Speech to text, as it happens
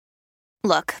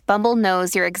Look, Bumble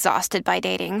knows you're exhausted by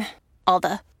dating. All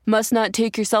the must not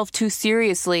take yourself too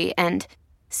seriously and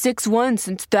 6'1"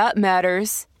 since that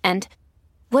matters. And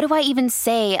what do I even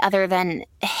say other than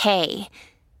hey?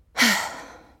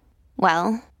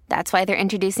 Well, that's why they're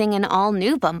introducing an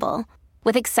all-new Bumble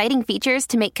with exciting features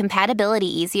to make compatibility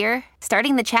easier,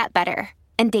 starting the chat better,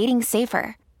 and dating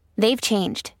safer. They've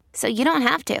changed, so you don't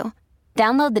have to.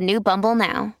 Download the new Bumble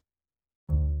now.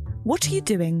 What are you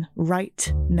doing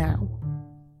right now?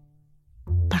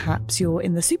 Perhaps you're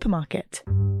in the supermarket.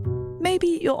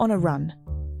 Maybe you're on a run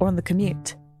or on the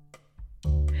commute.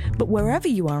 But wherever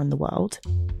you are in the world,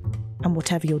 and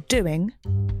whatever you're doing,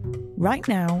 right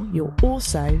now you're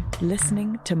also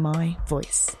listening to my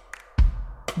voice.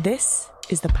 This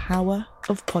is the power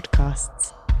of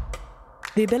podcasts.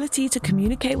 The ability to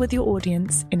communicate with your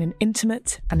audience in an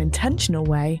intimate and intentional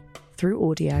way through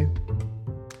audio.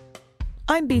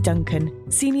 I'm Bea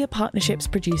Duncan, Senior Partnerships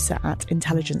Producer at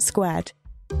Intelligence Squared.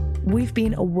 We've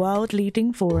been a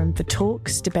world-leading forum for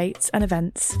talks, debates and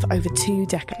events for over 2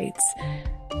 decades.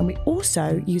 And we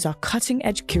also use our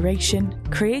cutting-edge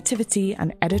curation, creativity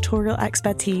and editorial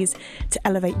expertise to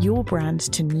elevate your brand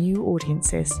to new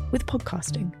audiences with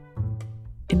podcasting.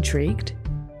 Intrigued?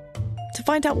 To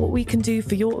find out what we can do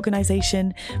for your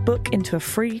organisation, book into a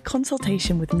free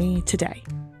consultation with me today.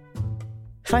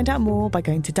 Find out more by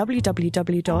going to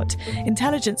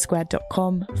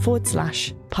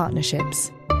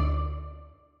www.intelligencesquared.com/partnerships.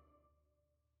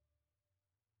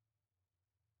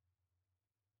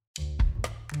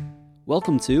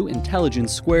 Welcome to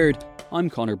Intelligence Squared. I'm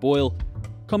Connor Boyle.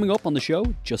 Coming up on the show,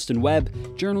 Justin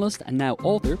Webb, journalist and now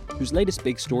author, whose latest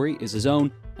big story is his own,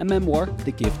 a memoir,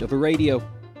 The Gift of a Radio.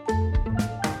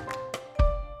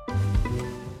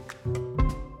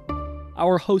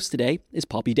 Our host today is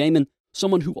Poppy Damon,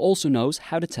 someone who also knows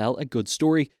how to tell a good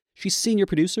story. She's senior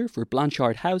producer for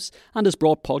Blanchard House and has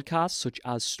brought podcasts such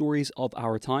as Stories of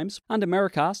Our Times and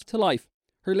Americast to life.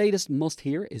 Her latest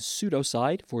must-hear is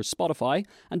Pseudocide for Spotify,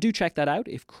 and do check that out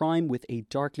if crime with a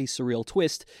darkly surreal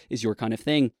twist is your kind of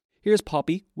thing. Here's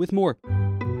Poppy with more.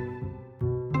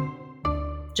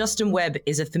 Justin Webb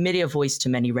is a familiar voice to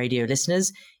many radio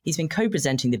listeners. He's been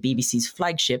co-presenting the BBC's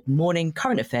flagship morning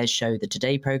current affairs show, The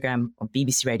Today programme on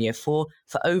BBC Radio 4,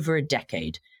 for over a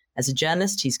decade. As a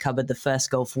journalist, he's covered the First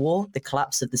Gulf War, the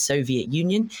collapse of the Soviet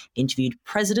Union, interviewed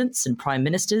presidents and prime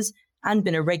ministers, and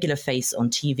been a regular face on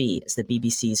TV as the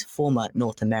BBC's former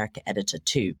North America editor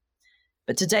too.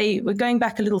 But today, we're going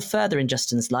back a little further in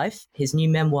Justin's life. His new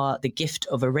memoir, The Gift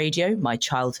of a Radio, My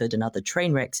Childhood and Other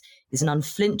Train Wrecks, is an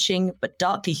unflinching but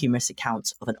darkly humorous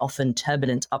account of an often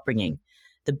turbulent upbringing.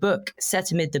 The book,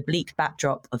 set amid the bleak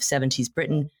backdrop of 70s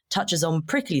Britain, touches on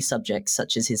prickly subjects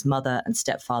such as his mother and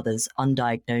stepfather's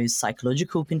undiagnosed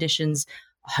psychological conditions,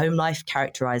 a home life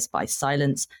characterised by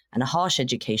silence, and a harsh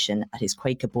education at his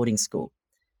Quaker boarding school.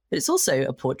 But it's also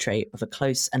a portrait of a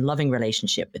close and loving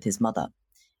relationship with his mother.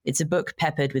 It's a book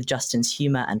peppered with Justin's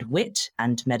humour and wit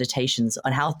and meditations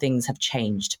on how things have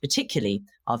changed, particularly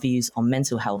our views on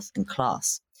mental health and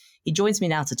class. He joins me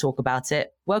now to talk about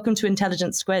it. Welcome to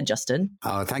Intelligence Squared, Justin.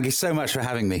 Oh, thank you so much for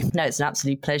having me. No, it's an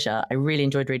absolute pleasure. I really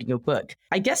enjoyed reading your book.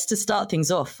 I guess to start things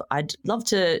off, I'd love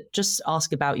to just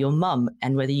ask about your mum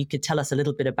and whether you could tell us a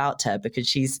little bit about her, because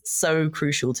she's so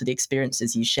crucial to the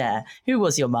experiences you share. Who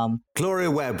was your mum?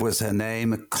 Gloria Webb was her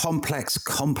name, a complex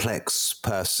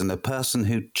person, a person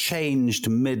who changed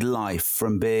midlife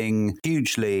from being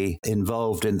hugely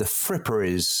involved in the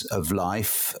fripperies of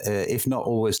life, if not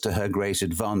always to her great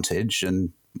advantage,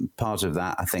 and part of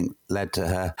that, I think, led to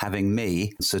her having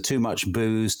me. So too much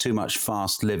booze, too much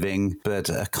fast living, but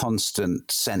a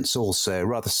constant sense also, a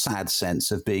rather sad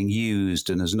sense of being used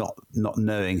and as not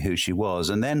knowing who she was.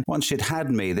 And then once she'd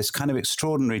had me, this kind of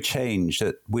extraordinary change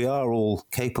that we are all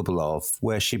capable of,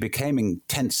 where she became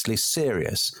intensely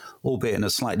serious, albeit in a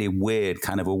slightly weird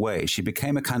kind of a way. She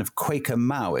became a kind of Quaker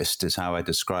Maoist, is how I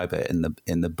describe it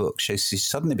in the book. She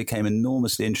suddenly became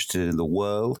enormously interested in the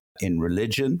world, in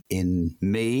religion, in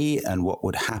me and what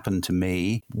would happen to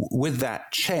me. With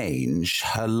that change,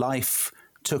 her life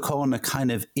took on a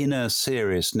kind of inner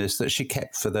seriousness that she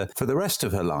kept for the rest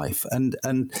of her life. And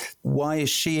why is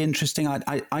she interesting?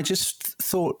 I just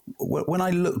thought, when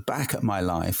I look back at my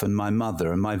life and my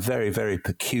mother and my very, very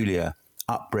peculiar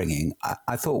upbringing,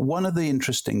 I thought one of the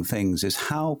interesting things is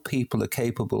how people are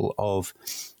capable of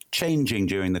changing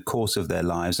during the course of their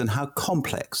lives and how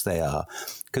complex they are.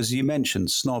 Because you mentioned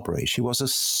snobbery. She was a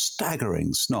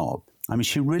staggering snob. I mean,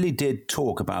 she really did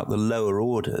talk about the lower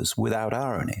orders without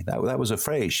irony. That was a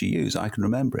phrase she used. I can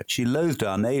remember it. She loathed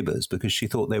our neighbours because she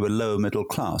thought they were lower middle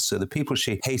class. So the people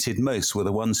she hated most were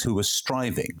the ones who were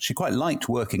striving. She quite liked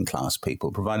working class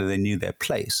people, provided they knew their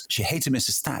place. She hated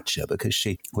Mrs. Thatcher because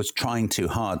she was trying too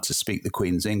hard to speak the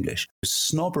Queen's English.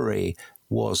 Snobbery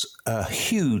was a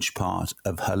huge part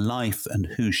of her life and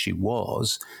who she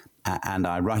was. And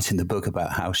I write in the book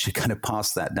about how she kind of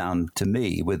passed that down to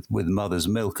me with mother's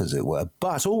milk, as it were.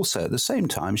 But also, at the same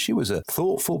time, she was a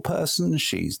thoughtful person.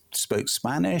 She spoke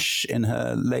Spanish in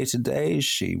her later days.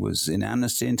 She was in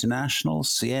Amnesty International,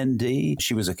 CND.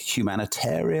 She was a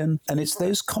humanitarian. And it's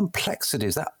those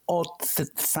complexities, that odd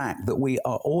fact that we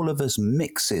are all of us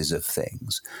mixes of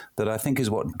things, that I think is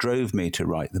what drove me to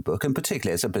write the book. And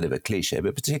particularly, it's a bit of a cliche,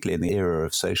 but particularly in the era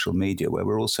of social media, where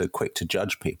we're all so quick to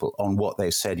judge people on what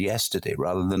they said yesterday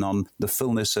rather than on the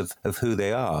fullness of who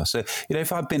they are. So,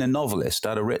 if I'd been a novelist,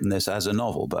 I'd have written this as a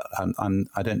novel, but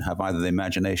I don't have either the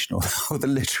imagination or the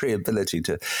literary ability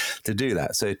to do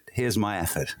that. So here's my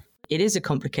effort. It is a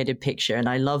complicated picture, and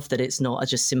I love that it's not a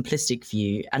just simplistic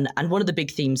view. And one of the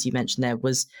big themes you mentioned there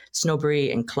was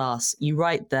snobbery and class. You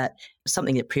write that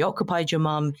something that preoccupied your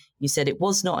mum, you said it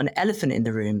was not an elephant in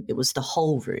the room, it was the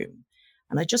whole room.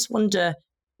 And I just wonder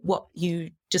what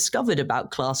you discovered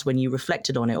about class when you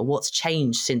reflected on it, or what's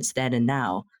changed since then and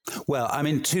now. Well, I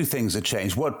mean, two things have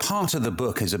changed. What part of the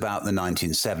book is about the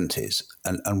 1970s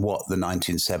and what the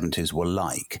 1970s were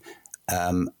like.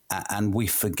 And we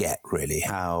forget really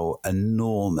how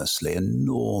enormously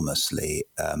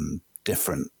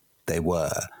different they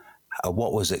were.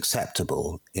 What was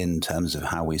acceptable in terms of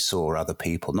how we saw other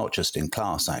people, not just in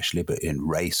class actually, but in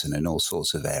race and in all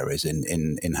sorts of areas,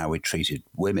 in how we treated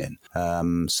women.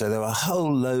 So there were a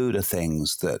whole load of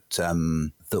things that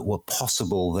were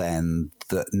possible then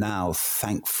that now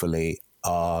thankfully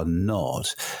are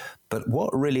not. But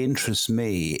what really interests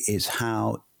me is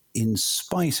how, in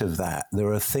spite of that,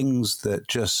 there are things that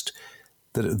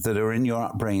that are in your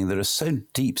upbringing that are so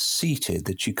deep-seated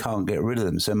that you can't get rid of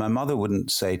them. So my mother wouldn't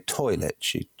say toilet.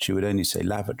 She would only say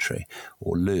lavatory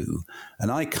or loo. And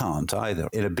I can't either.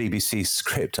 In a BBC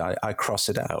script, I cross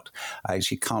it out. I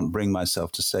actually can't bring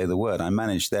myself to say the word. I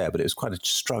managed there, but it was quite a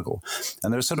struggle.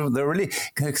 And there are really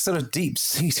sort of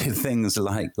deep-seated things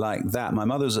like that. My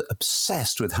mother was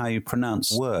obsessed with how you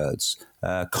pronounce words.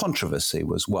 Controversy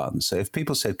was one. So if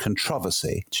people said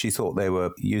controversy, she thought they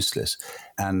were useless.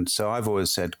 And so I've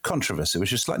always said controversy,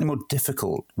 which is a slightly more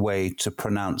difficult way to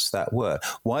pronounce that word.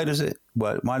 Why does it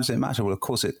matter? Well, of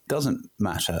course, it doesn't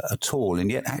matter at all. And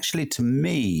yet, actually, to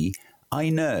me, I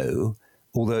know,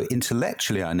 although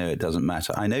intellectually I know it doesn't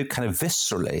matter, I know kind of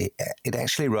viscerally it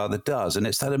actually rather does. And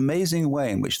it's that amazing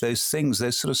way in which those things,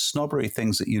 those sort of snobbery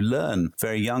things that you learn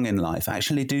very young in life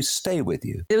actually do stay with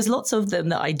you. There was lots of them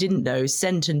that I didn't know,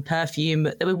 scent and perfume.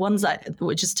 There were ones that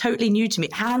were just totally new to me.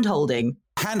 Hand-holding.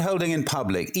 Hand-holding in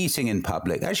public, eating in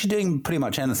public, actually doing pretty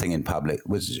much anything in public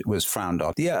was frowned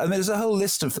on. Yeah, I mean, there's a whole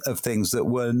list of things that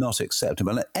were not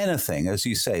acceptable. Anything, as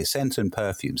you say, scent and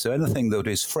perfume. So anything that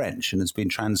is French and has been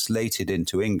translated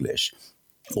into English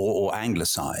or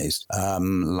anglicized,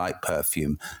 like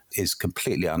perfume, is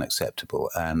completely unacceptable.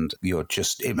 And you're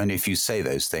just, I mean, if you say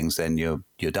those things, then you're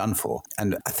done for.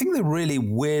 And I think the really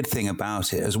weird thing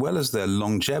about it, as well as the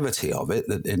longevity of it,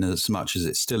 that in as much as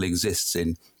it still exists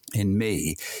in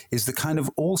me, is the kind of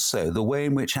also the way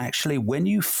in which actually when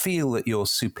you feel that you're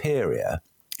superior,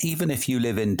 even if you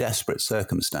live in desperate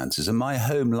circumstances, and my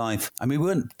home life, I mean, we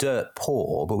weren't dirt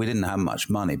poor, but we didn't have much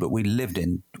money, but we lived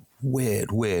in weird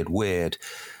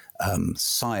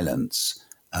silence.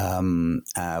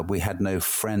 We had no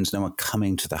friends, no one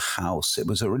coming to the house. It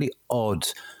was a really odd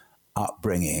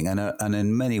upbringing and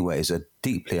in many ways a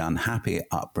deeply unhappy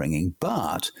upbringing,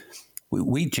 but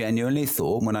we genuinely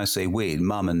thought, when I say we,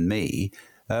 Mum and me,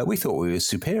 we thought we were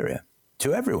superior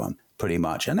to everyone, pretty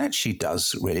much. And actually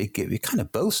does really give you, kind of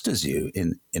bolsters you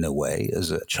in a way as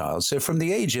a child. So from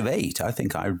the age of 8, I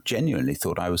think I genuinely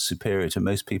thought I was superior to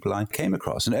most people I came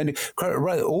across. And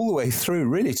right all the way through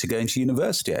really to going to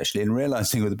university, actually, and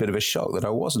realizing with a bit of a shock that I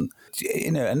wasn't.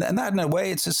 And that in a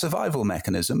way, it's a survival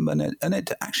mechanism, and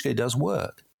it actually does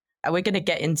work. We're going to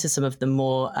get into some of the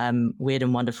more weird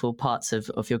and wonderful parts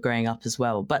of your growing up as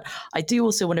well. But I do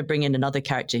also want to bring in another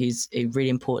character who's really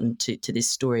important to this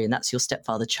story, and that's your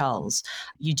stepfather, Charles.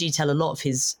 You detail a lot of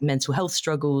his mental health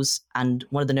struggles, and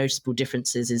one of the noticeable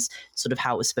differences is sort of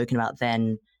how it was spoken about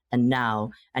then and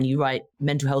now. And you write,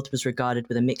 mental health was regarded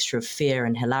with a mixture of fear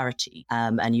and hilarity.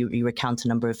 And you recount a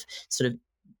number of sort of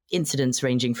incidents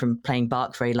ranging from playing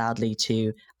Bark very loudly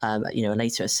to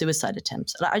later a suicide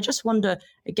attempt. I just wonder,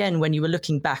 again, when you were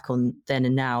looking back on then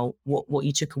and now, what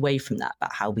you took away from that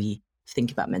about how we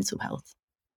think about mental health.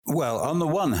 Well, on the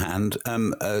one hand,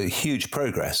 a huge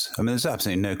progress. I mean, there's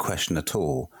absolutely no question at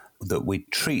all that we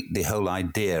treat the whole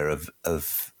idea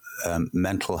of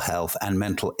mental health and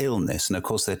mental illness. And of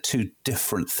course, they're two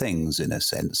different things in a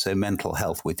sense. So mental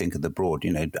health, we think of the broad,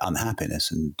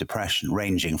 unhappiness and depression,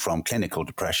 ranging from clinical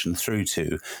depression through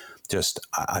to just,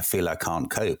 I feel I can't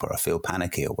cope, or I feel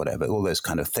panicky, or whatever. All those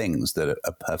kind of things that are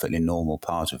a perfectly normal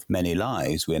part of many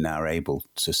lives, we're now able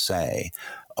to say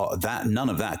that none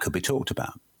of that could be talked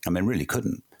about. I mean, really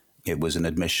couldn't. It was an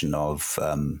admission of,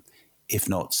 if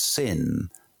not sin,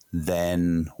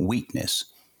 then weakness.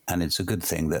 And it's a good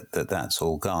thing that that's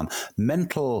all gone.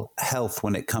 Mental health,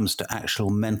 when it comes to actual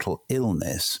mental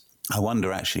illness, I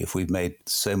wonder actually if we've made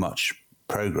so much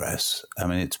progress. I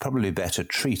mean, it's probably better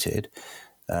treated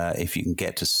if you can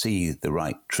get to see the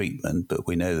right treatment, but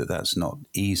we know that that's not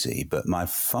easy. But my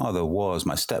stepfather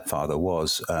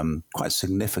was quite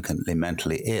significantly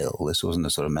mentally ill. This wasn't a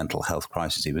sort of mental health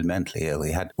crisis. He was mentally ill.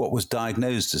 He had what was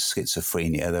diagnosed as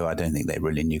schizophrenia, though I don't think they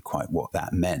really knew quite what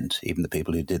that meant, even the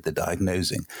people who did the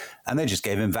diagnosing. And they just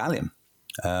gave him Valium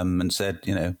and said,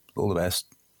 all the best.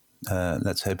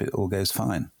 Let's hope it all goes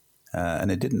fine.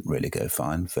 And it didn't really go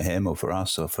fine for him or for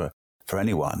us or for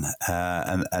anyone.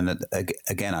 And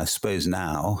again, I suppose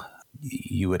now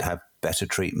you would have better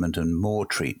treatment and more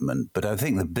treatment. But I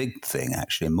think the big thing,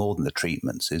 actually, more than the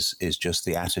treatments, is just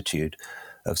the attitude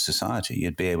of society.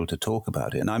 You'd be able to talk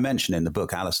about it. And I mention in the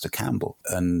book Alistair Campbell.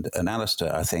 And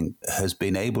Alistair, I think, has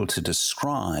been able to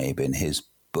describe in his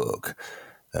book,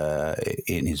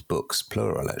 in his books,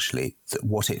 plural actually,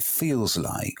 what it feels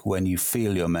like when you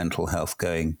feel your mental health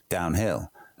going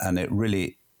downhill. And it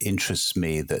really interests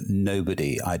me that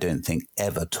nobody, I don't think,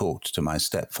 ever talked to my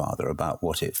stepfather about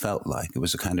what it felt like. It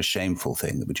was a kind of shameful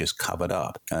thing that we just covered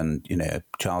up. And,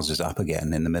 Charles is up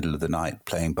again in the middle of the night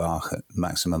playing Bach at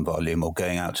maximum volume, or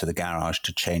going out to the garage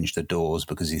to change the doors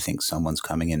because he thinks someone's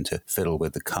coming in to fiddle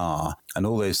with the car. And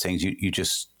all those things you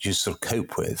just sort of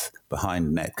cope with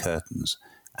behind net curtains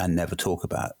and never talk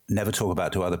about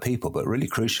to other people. But really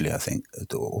crucially, I think,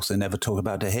 also never talk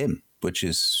about to him, which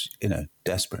is,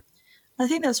 desperate. I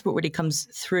think that's what really comes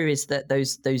through, is that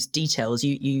those details.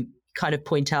 You kind of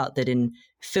point out that in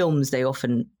films they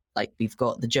often, like we've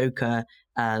got the Joker,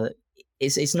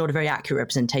 it's not a very accurate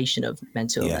representation of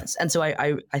mental illness. And so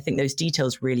I think those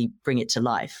details really bring it to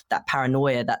life, that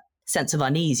paranoia, that sense of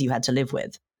unease you had to live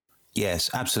with. Yes,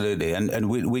 absolutely. And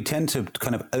we tend to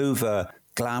kind of over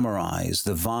glamorize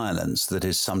the violence that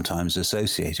is sometimes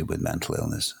associated with mental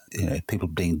illness, people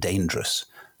being dangerous.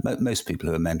 Most people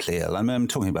who are mentally ill, I mean, I'm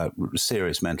talking about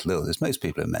serious mental illness, most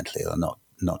people who are mentally ill are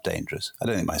not dangerous. I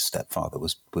don't think my stepfather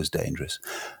was dangerous,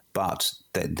 but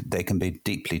they can be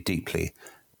deeply, deeply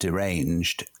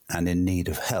deranged and in need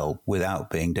of help without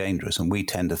being dangerous. And we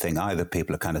tend to think either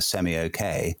people are kind of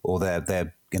semi-okay or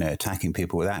they're attacking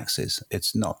people with axes.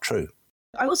 It's not true.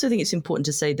 I also think it's important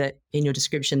to say that in your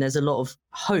description, there's a lot of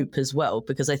hope as well,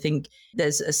 because I think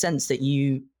there's a sense that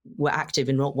you were active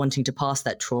in not wanting to pass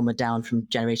that trauma down from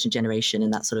generation to generation in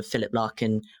that sort of Philip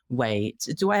Larkin way.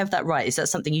 Do I have that right? Is that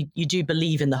something you do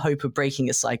believe in, the hope of breaking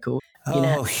a cycle?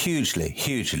 Hugely.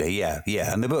 Yeah.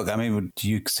 And the book, I mean,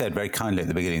 you said very kindly at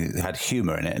the beginning that it had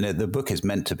humor in it. And the book is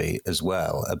meant to be as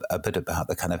well a bit about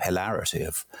the kind of hilarity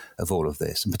of all of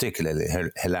this, and particularly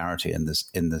hilarity in the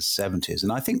 70s.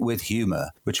 And I think with humor,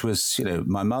 which was,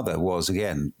 my mother was,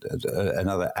 again,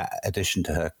 another addition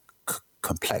to her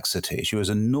complexity. She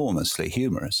was enormously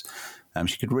humorous.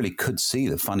 She could see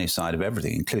the funny side of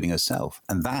everything, including herself.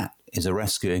 And that is a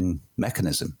rescuing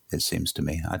mechanism, it seems to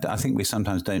me. I think we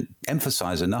sometimes don't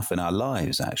emphasize enough in our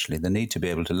lives, actually, the need to be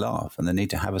able to laugh and the need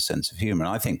to have a sense of humor.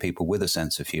 And I think people with a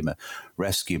sense of humor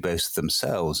rescue both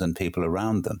themselves and people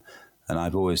around them. And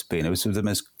I've always been, it was the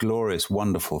most glorious,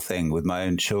 wonderful thing with my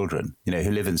own children, who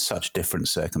live in such different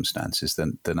circumstances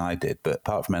than I did. But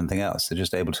apart from anything else, they're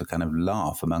just able to kind of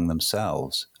laugh among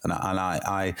themselves. And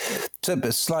I so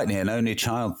slightly an only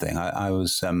child thing. I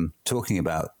was talking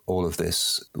about all of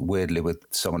this weirdly with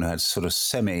someone who had sort of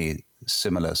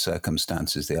similar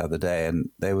circumstances the other day. And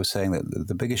they were saying that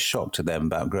the biggest shock to them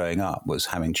about growing up was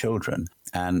having children,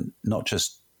 and not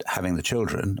just having the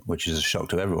children, which is a shock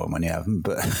to everyone when you have them,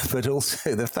 but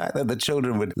also the fact that the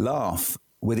children would laugh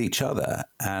with each other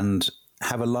and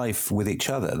have a life with each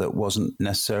other that wasn't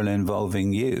necessarily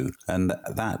involving you. And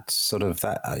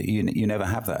you never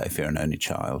have that if you're an only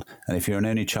child. And if you're an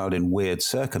only child in weird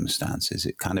circumstances,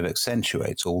 it kind of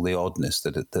accentuates all the oddness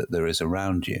that there is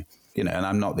around you. and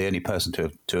I'm not the only person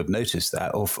to have noticed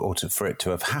that for it to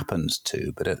have happened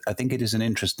to. But I think it is an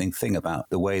interesting thing about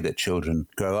the way that children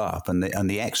grow up and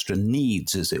the extra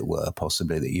needs, as it were,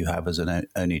 possibly that you have as an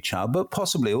only child, but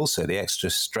possibly also the extra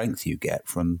strength you get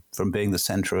from being the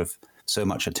center of so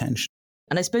much attention.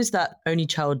 And I suppose that only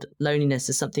child loneliness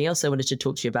is something else I wanted to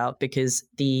talk to you about, because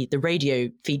the radio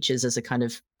features as a kind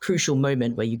of crucial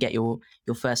moment where you get your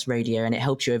first radio, and it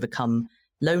helps you overcome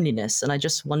loneliness. And I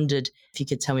just wondered if you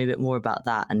could tell me a bit more about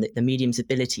that and the medium's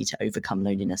ability to overcome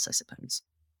loneliness, I suppose.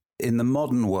 In the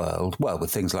modern world, well,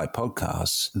 with things like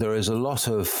podcasts, there is a lot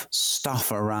of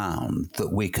stuff around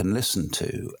that we can listen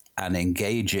to and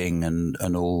engaging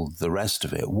and all the rest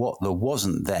of it. What there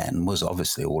wasn't then was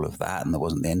obviously all of that, and there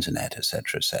wasn't the internet, et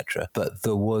cetera, but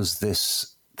there was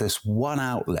this one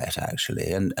outlet,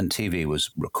 actually, and TV was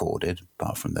recorded,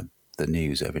 apart from the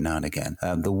news every now and again,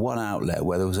 the one outlet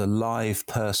where there was a live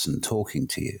person talking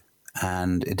to you.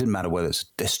 And it didn't matter whether it's a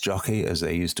disc jockey, as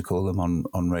they used to call them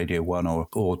on Radio 1,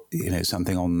 or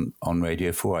something on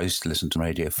Radio 4. I used to listen to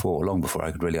Radio 4 long before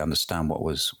I could really understand what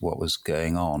was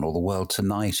going on. Or The World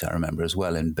Tonight, I remember as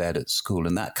well, in bed at school.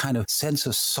 And that kind of sense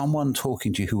of someone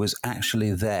talking to you who was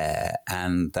actually there,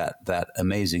 and that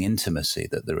amazing intimacy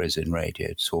that there is in radio,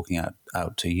 talking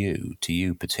out to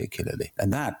you particularly.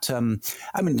 And that,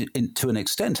 to an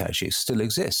extent, actually, it still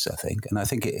exists, I think. And I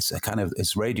think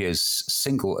it's radio's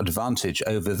single advantage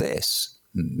over this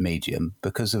medium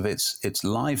because of its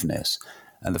liveness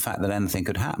and the fact that anything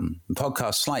could happen. And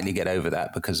podcasts slightly get over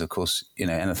that because, of course,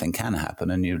 anything can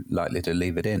happen and you're likely to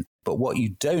leave it in. But what you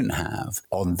don't have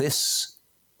on this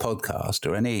podcast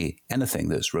or anything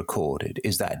that's recorded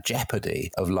is that jeopardy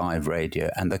of live radio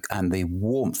and the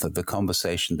warmth of the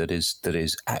conversation that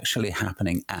is actually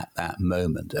happening at that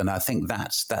moment. And I think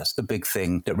that's the big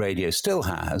thing that radio still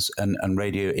has, and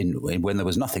radio when there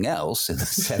was nothing else in the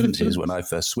 70s when I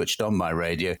first switched on my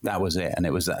radio, that was it, and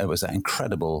it was that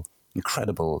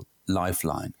incredible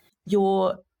lifeline.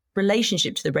 Your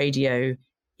relationship to the radio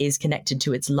is connected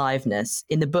to its liveness.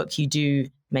 In the book, you do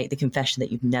make the confession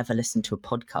that you've never listened to a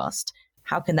podcast.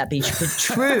 How can that be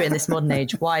true in this modern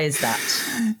age? Why is that?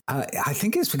 I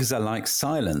think it's because I like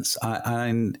silence.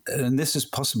 And this is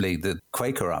possibly the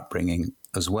Quaker upbringing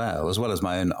as well as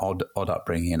my own odd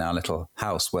upbringing in our little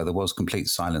house where there was complete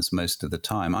silence most of the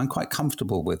time. I'm quite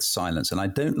comfortable with silence, and I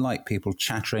don't like people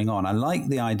chattering on. I like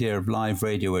the idea of live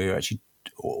radio where you're actually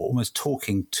almost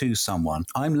talking to someone.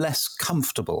 I'm less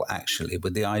comfortable, actually,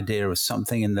 with the idea of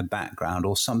something in the background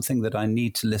or something that I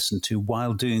need to listen to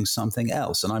while doing something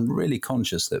else. And I'm really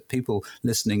conscious that people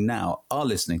listening now are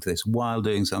listening to this while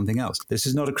doing something else. This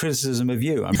is not a criticism of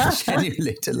you. I'm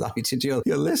genuinely delighted you're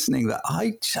listening. That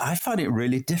I find it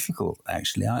really difficult,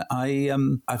 actually.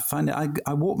 I find it.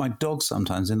 I walk my dog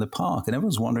sometimes in the park, and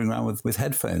everyone's wandering around with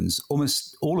headphones.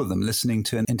 Almost all of them listening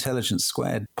to an Intelligence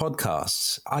Squared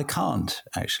podcasts. I can't.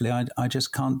 Actually, I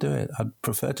just can't do it. I'd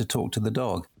prefer to talk to the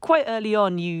dog. Quite early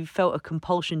on, you felt a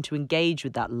compulsion to engage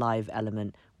with that live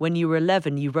element. When you were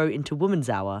 11, you wrote into Woman's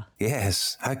Hour.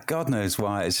 Yes, God knows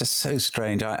why. It's just so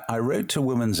strange. I wrote to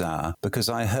Woman's Hour because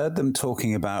I heard them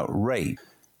talking about rape,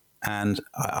 and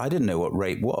I didn't know what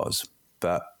rape was,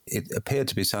 but it appeared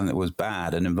to be something that was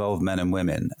bad and involved men and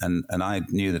women, and I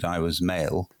knew that I was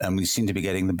male, and we seemed to be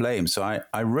getting the blame. So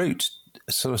I wrote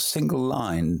a sort of single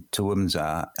line to Woman's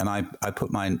Hour, and I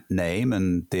put my name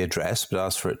and the address, but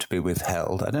asked for it to be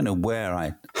withheld. I don't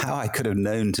know how I could have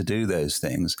known to do those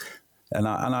things. And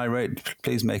I wrote,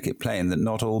 please make it plain that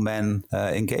not all men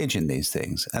engage in these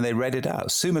things. And they read it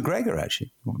out. Sue McGregor,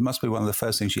 actually, must be one of the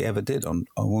first things she ever did on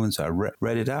Woman's Hour,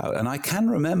 read it out. And I can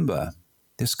remember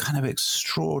this kind of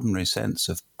extraordinary sense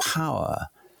of power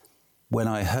when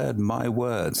I heard my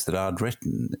words that I'd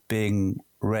written being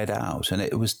read out. And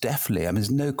it was definitely,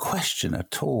 there's no question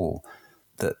at all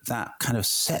that kind of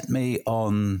set me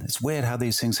on. It's weird how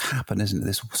these things happen, isn't it?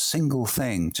 This single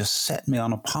thing just set me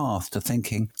on a path to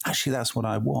thinking, actually, that's what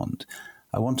I want.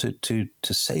 I wanted to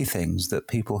say things that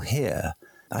people hear.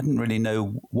 I didn't really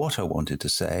know what I wanted to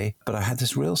say, but I had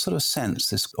this real sort of sense,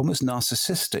 this almost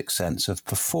narcissistic sense of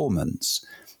performance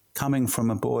coming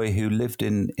from a boy who lived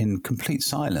in complete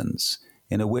silence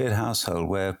in a weird household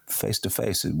where face to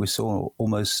face we saw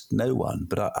almost no one.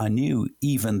 But I knew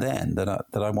even then that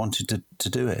I wanted to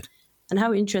do it. And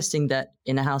how interesting that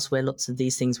in a house where lots of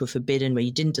these things were forbidden, where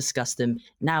you didn't discuss them,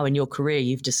 now in your career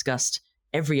you've discussed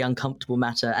every uncomfortable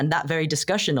matter. And that very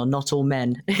discussion on not all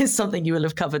men is something you will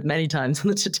have covered many times on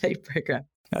the Today programme.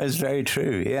 That is very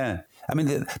true, yeah.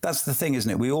 That's the thing, isn't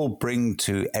it? We all bring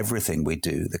to everything we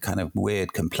do the kind of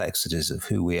weird complexities of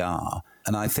who we are.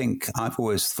 And I think I've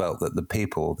always felt that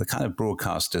the kind of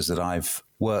broadcasters that I've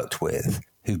worked with,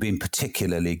 who've been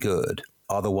particularly good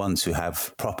are the ones who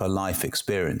have proper life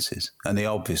experiences. And the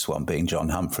obvious one being John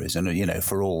Humphreys. And, you know,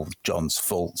 for all John's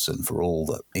faults and for all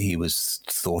that he was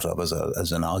thought of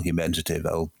as an argumentative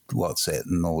old what's it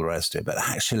and all the rest of it. But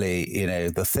actually, you know,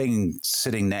 the thing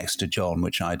sitting next to John,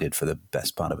 which I did for the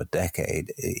best part of a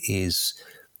decade, is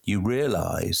you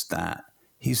realize that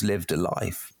he's lived a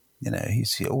life. You know,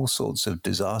 all sorts of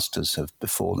disasters have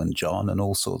befallen John and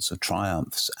all sorts of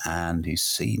triumphs, and he's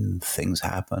seen things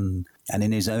happen, and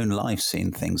in his own life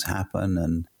seen things happen,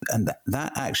 and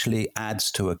that actually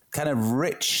adds to a kind of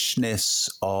richness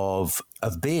of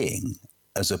being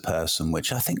as a person,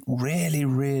 which I think really,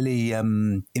 really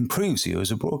improves you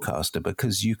as a broadcaster,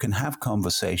 because you can have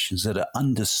conversations that are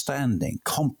understanding,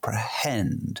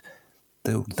 comprehend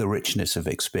the richness of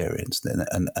experience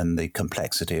and the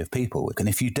complexity of people. And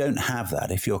if you don't have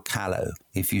that, if you're callow,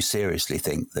 if you seriously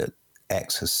think that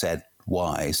X has said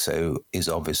Y, so is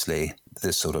obviously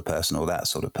this sort of person or that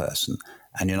sort of person,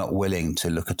 and you're not willing to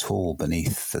look at all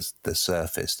beneath the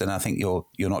surface, then I think you're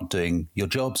not doing your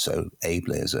job so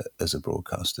ably as a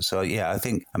broadcaster. So yeah, I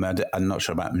think, I mean, I'm not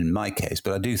sure about in my case,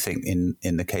 but I do think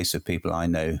in the case of people I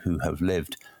know who have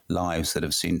lived lives that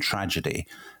have seen tragedy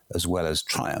as well as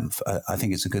triumph, I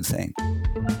think it's a good thing.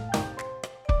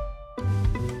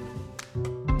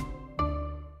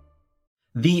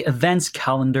 The events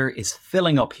calendar is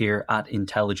filling up here at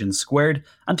Intelligence Squared,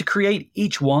 and to create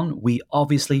each one, we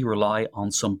obviously rely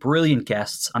on some brilliant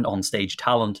guests and onstage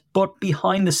talent. But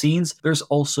behind the scenes, there's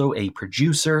also a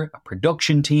producer, a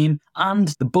production team, and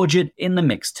the budget in the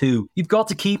mix too. You've got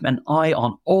to keep an eye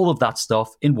on all of that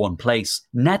stuff in one place.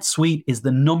 NetSuite is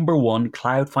the #1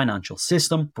 cloud financial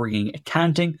system, bringing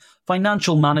accounting,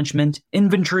 financial management,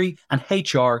 inventory, and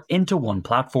HR into one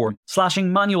platform,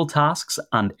 slashing manual tasks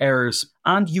and errors.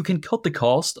 And you can cut the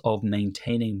cost of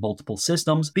maintaining multiple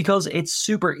systems because it's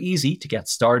super easy to get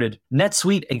started.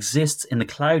 NetSuite exists in the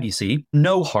cloud, you see,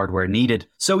 no hardware needed,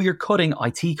 so you're cutting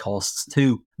IT costs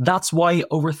too. That's why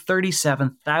over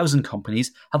 37,000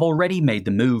 companies have already made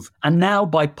the move. And now,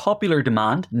 by popular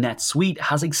demand, NetSuite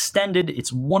has extended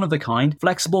its one-of-a-kind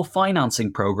flexible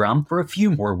financing program for a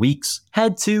few more weeks.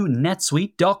 Head to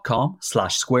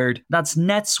netsuite.com/squared. That's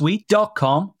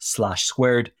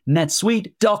netsuite.com/squared.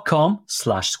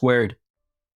 netsuite.com/squared.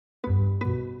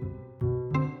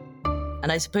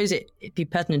 And I suppose it'd be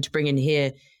pertinent to bring in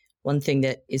here one thing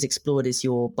that is explored is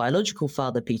your biological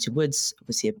father, Peter Woods,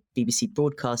 obviously a BBC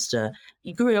broadcaster.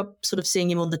 You grew up sort of seeing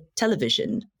him on the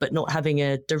television, but not having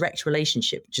a direct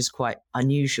relationship, which is quite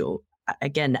unusual.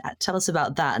 Again, tell us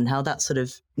about that and how that sort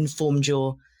of informed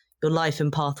your life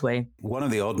and pathway. One of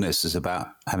the oddnesses about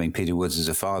having Peter Woods as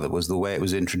a father was the way it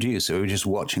was introduced. So we were just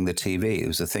watching the TV. It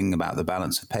was the thing about the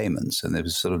balance of payments, and there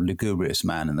was a sort of lugubrious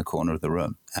man in the corner of the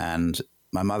room. And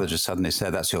my mother just suddenly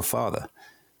said, "That's your father."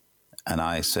 And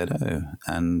I said, "Oh,"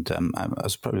 and I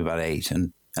was probably about 8.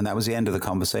 And that was the end of the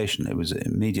conversation. It was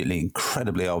immediately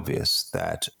incredibly obvious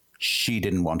that she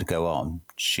didn't want to go on.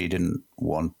 She didn't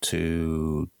want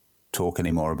to talk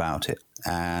anymore about it.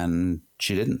 And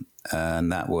she didn't.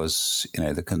 And that was, you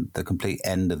know, the complete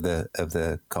end of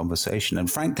the conversation. And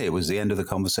frankly, it was the end of the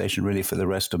conversation really for the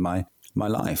rest of my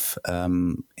life.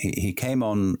 He came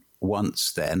on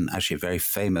once then, actually a very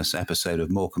famous episode of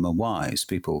Morecambe and Wise.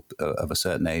 People of a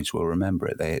certain age will remember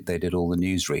it. They did all the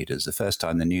newsreaders. The first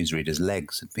time the newsreaders'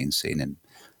 legs had been seen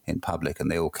in public, and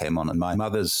they all came on. And my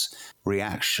mother's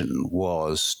reaction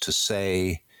was to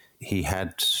say he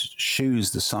had shoes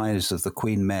the size of the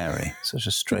Queen Mary. Such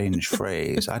a strange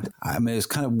phrase. I mean, it's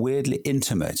kind of weirdly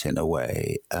intimate in a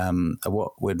way,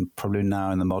 what would probably now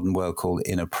in the modern world call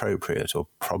inappropriate or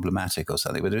problematic or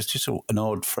something. But it was just an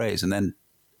odd phrase. And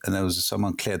there was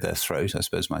someone cleared their throat, I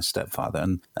suppose my stepfather,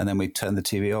 and then we turned the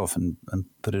TV off and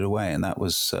put it away, and that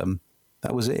was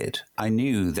it. I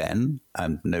knew then,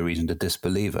 no reason to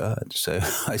disbelieve her, so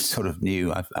I sort of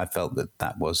knew, I felt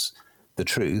that was the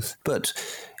truth. But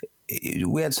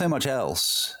we had so much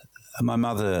else. My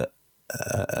mother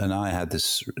and I had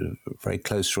this very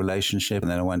close relationship, and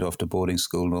then I went off to boarding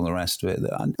school and all the rest of it.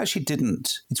 I actually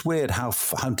didn't. It's weird how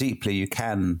deeply you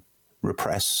can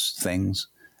repress things.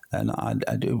 And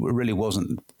it really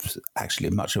wasn't actually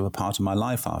much of a part of my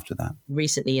life after that.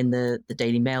 Recently in the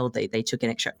Daily Mail, they took an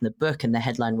extract from the book, and the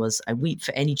headline was, "I weep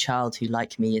for any child who,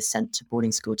 like me, is sent to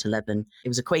boarding school to Lebanon." It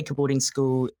was a Quaker boarding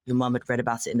school. Your mum had read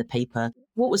about it in the paper.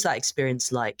 What was that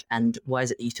experience like, and why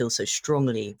is it that you feel so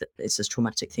strongly that it's a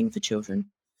traumatic thing for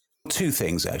children? Two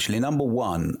things, actually. Number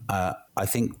one, I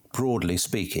think broadly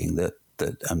speaking, that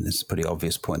this is a pretty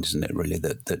obvious point, isn't it, really,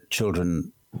 that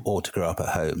children ought to grow up at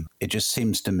home. It just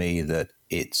seems to me that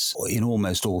it's, in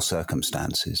almost all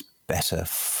circumstances, better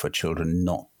for children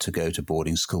not to go to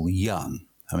boarding school young.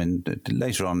 I mean,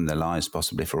 later on in their lives,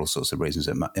 possibly for all sorts of reasons,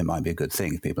 it might be a good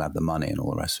thing if people have the money and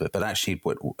all the rest of it. But actually,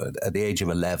 at the age of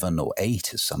 11 or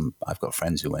 8, I've got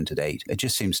friends who went at 8. It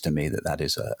just seems to me that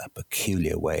is a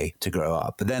peculiar way to grow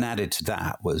up. But then added to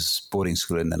that was boarding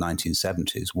school in the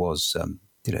 1970s was...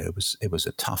 it was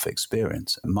a tough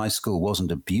experience. My school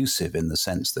wasn't abusive in the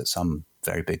sense that some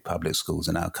very big public schools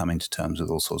are now coming to terms with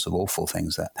all sorts of awful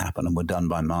things that happen and were done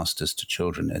by masters to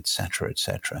children, etc.,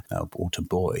 or to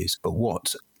boys. But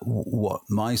what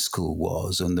my school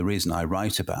was, and the reason I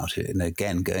write about it, and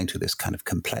again, going to this kind of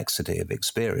complexity of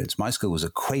experience, my school was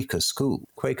a Quaker school.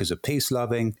 Quakers are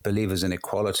peace-loving, believers in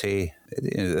equality.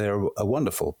 They're a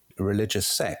wonderful religious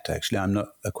sect, actually. I'm not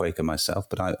a Quaker myself,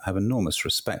 but I have enormous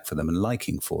respect for them and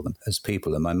liking for them as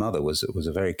people. And my mother was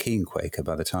a very keen Quaker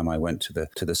by the time I went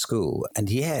to the school. And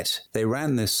yet they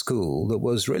ran this school that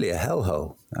was really a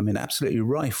hellhole. I mean, absolutely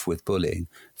rife with bullying,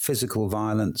 physical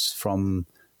violence from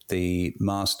the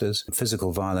masters,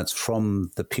 physical violence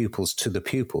from the pupils to the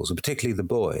pupils, and particularly the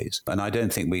boys. And I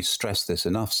don't think we stress this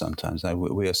enough sometimes.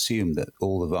 We assume that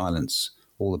all the violence,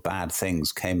 all the bad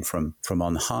things came from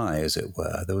on high, as it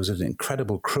were. There was an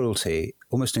incredible cruelty,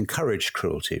 almost encouraged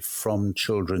cruelty from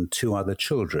children to other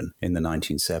children in the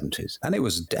 1970s. And it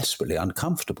was desperately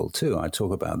uncomfortable too. I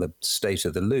talk about the state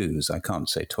of the loos. I can't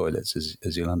say toilets,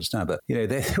 as you'll understand, but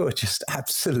they were just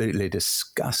absolutely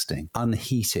disgusting,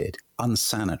 unheated,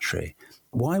 unsanitary.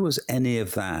 Why was any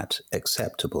of that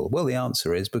acceptable? Well, the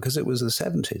answer is because it was the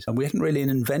 70s and we hadn't really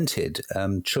invented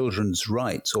children's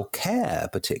rights or care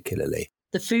particularly.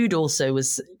 The food also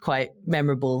was quite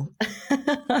memorable.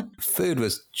 Food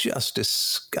was just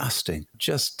disgusting,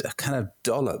 just kind of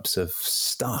dollops of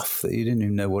stuff that you didn't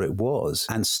even know what it was,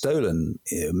 and stolen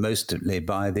mostly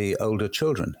by the older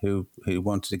children who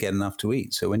wanted to get enough to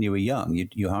eat. So when you were young,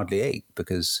 you hardly ate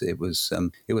because it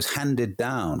was handed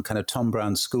down, kind of Tom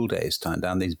Brown's School Days time,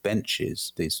 down these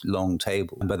benches, these long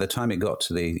tables. And by the time it got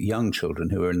to the young children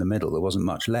who were in the middle, there wasn't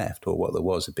much left, or what there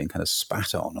was had been kind of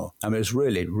spat on. It was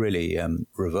really, really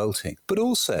revolting, but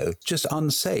also just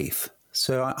unsafe.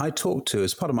 So I talked to,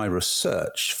 as part of my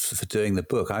research for doing the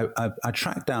book, I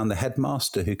tracked down the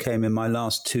headmaster who came in my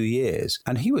last 2 years,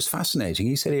 and he was fascinating.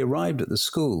 He said he arrived at the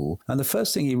school, and the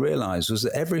first thing he realized was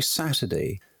that every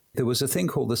Saturday there was a thing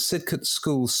called the Sidcutt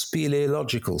School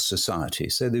Speleological Society.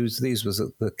 So these was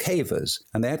the cavers,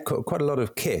 and they had quite a lot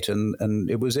of kit, and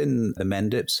it was in the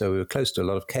Mendip, so we were close to a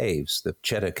lot of caves, the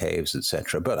Cheddar Caves,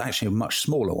 etc., but actually much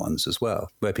smaller ones as well,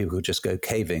 where people could just go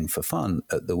caving for fun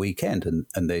at the weekend,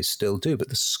 and they still do. But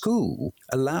the school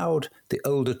allowed the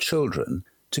older children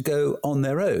to go on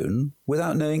their own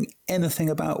without knowing anything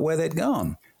about where they'd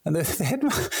gone. And the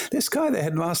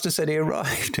headmaster said he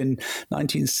arrived in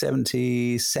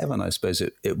 1977, I suppose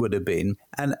it would have been,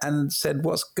 and said,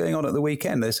 what's going on at the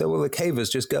weekend? They said, well, the cavers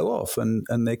just go off and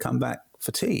they come back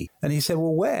for tea. And he said,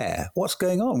 well, where? What's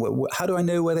going on? How do I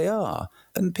know where they are?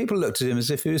 And people looked at him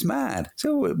as if he was mad.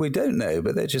 So we don't know,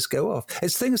 but they just go off.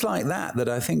 It's things like that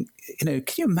I think, can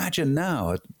you imagine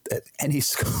now at any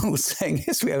school saying,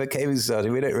 yes, we have a caving society,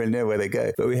 we don't really know where they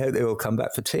go, but we hope they will come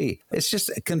back for tea. It's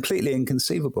just completely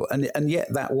inconceivable. And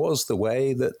yet that was the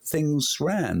way that things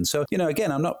ran. So,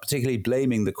 again, I'm not particularly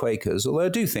blaming the Quakers, although I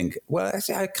do think, well,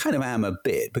 I kind of am a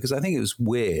bit, because I think it was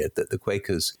weird that the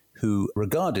Quakers, who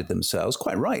regarded themselves,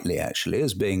 quite rightly actually,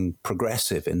 as being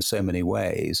progressive in so many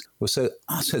ways, were so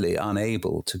utterly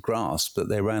unable to grasp that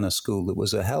they ran a school that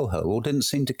was a hellhole, or didn't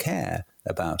seem to care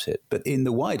about it. But in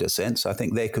the wider sense, I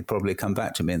think they could probably come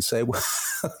back to me and say, well,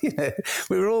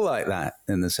 we were all like that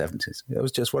in the 70s. It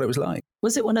was just what it was like.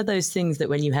 Was it one of those things that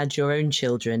when you had your own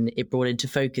children, it brought into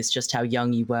focus just how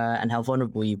young you were and how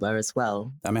vulnerable you were as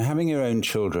well? I mean, having your own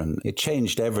children, it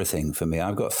changed everything for me.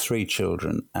 I've got 3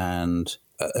 children, and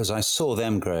as I saw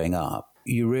them growing up,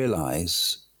 you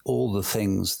realize all the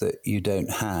things that you don't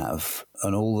have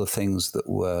and all the things that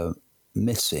were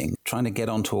missing, trying to get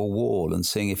onto a wall and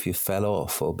seeing if you fell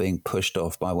off or being pushed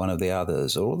off by one of the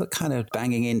others, or all the kind of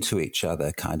banging into each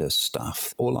other kind of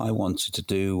stuff. All I wanted to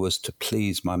do was to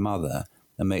please my mother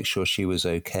and make sure she was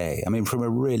okay. I mean, from a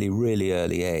really, really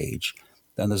early age.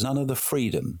 And there's none of the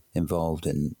freedom involved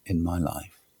in my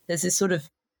life. There's this sort of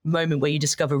moment where you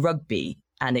discover rugby,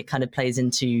 and it kind of plays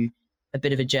into a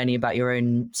bit of a journey about your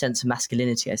own sense of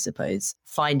masculinity, I suppose.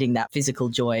 Finding that physical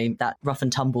joy, that rough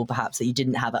and tumble perhaps that you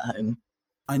didn't have at home.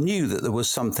 I knew that there was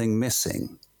something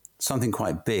missing, something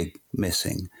quite big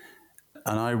missing.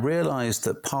 And I realized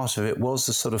that part of it was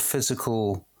the sort of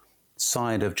physical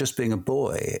side of just being a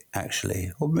boy,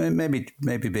 actually, or maybe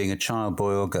being a child,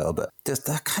 boy or girl, but there's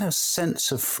that kind of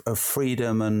sense of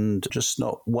freedom and just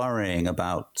not worrying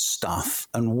about stuff.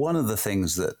 And one of the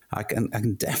things that I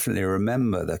can definitely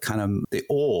remember, the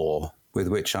awe with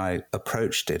which I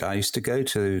approached it. I used to go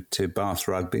to Bath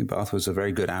Rugby. Bath was a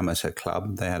very good amateur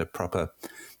club. They had a proper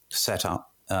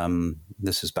setup.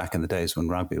 This is back in the days when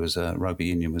rugby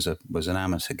union was an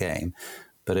amateur game,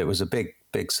 but it was a big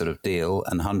sort of deal,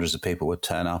 and hundreds of people would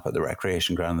turn up at the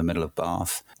recreation ground in the middle of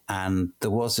Bath. And there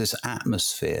was this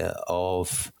atmosphere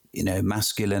of,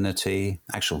 masculinity,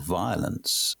 actual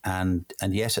violence, and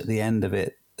yet at the end of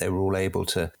it, they were all able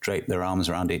to drape their arms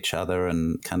around each other,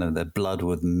 and kind of their blood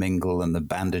would mingle, and the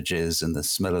bandages and the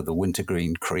smell of the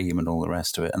wintergreen cream and all the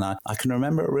rest of it. And I can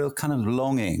remember a real kind of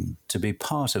longing to be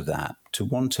part of that, to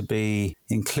want to be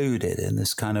included in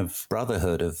this kind of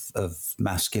brotherhood of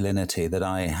masculinity that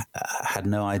I had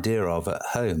no idea of at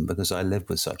home, because I lived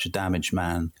with such a damaged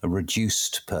man, a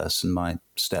reduced person, my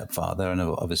stepfather, and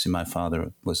obviously my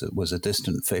father was a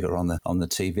distant figure on the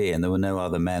TV, and there were no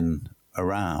other men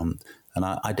around. And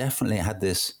I definitely had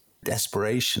this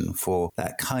desperation for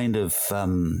that kind of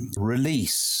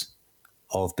release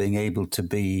of being able to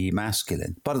be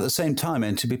masculine. But at the same time,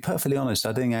 and to be perfectly honest,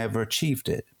 I don't think I ever achieved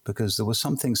it, because there was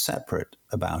something separate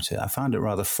about it. I found it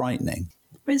rather frightening.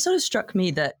 It sort of struck me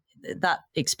that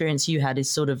experience you had is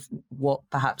sort of what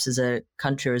perhaps as a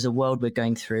country or as a world we're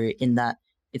going through, in that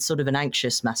it's sort of an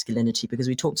anxious masculinity, because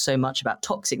we talk so much about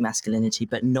toxic masculinity,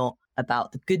 but not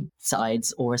about the good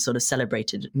sides or a sort of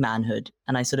celebrated manhood.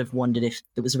 And I sort of wondered if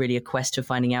it was really a quest for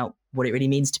finding out what it really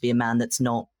means to be a man that's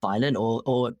not violent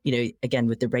or again,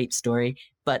 with the rape story,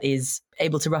 but is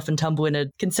able to rough and tumble in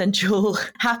a consensual,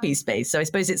 happy space. So I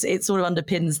suppose it sort of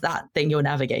underpins that thing you're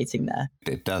navigating there.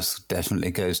 It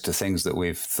definitely goes to things that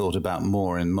we've thought about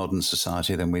more in modern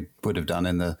society than we would have done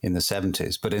in the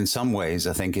 70s. But in some ways,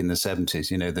 I think in the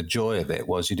 70s, the joy of it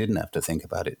was you didn't have to think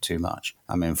about it too much.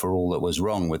 I mean, for all that was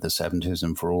wrong with the 70s,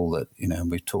 and for all that,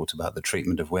 we've talked about the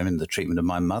treatment of women, the treatment of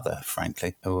my mother,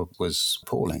 frankly, was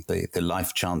appalling. The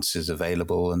life chances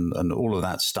available and all of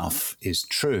that stuff is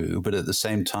true. But at the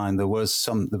same time, there was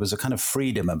a kind of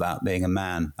freedom about being a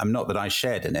man. Not that I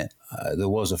shared in it. There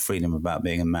was a freedom about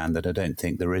being a man that I don't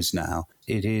think there is now.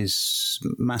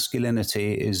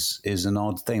 Masculinity is an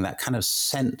odd thing, that kind of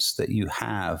sense that you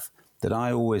have, that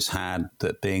I always had,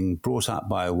 that being brought up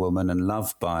by a woman and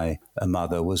loved by a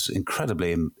mother was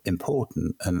incredibly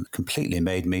important and completely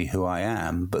made me who I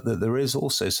am, but that there is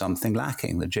also something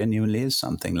lacking, there genuinely is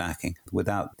something lacking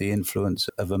without the influence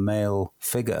of a male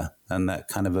figure and that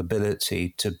kind of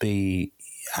ability to be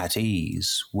at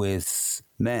ease with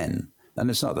men.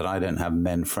 And it's not that I don't have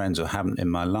men friends or haven't in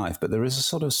my life, but there is a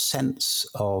sort of sense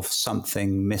of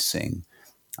something missing,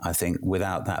 I think,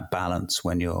 without that balance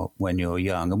when you're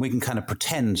young. And we can kind of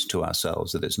pretend to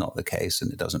ourselves that it's not the case and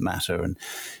it doesn't matter. And,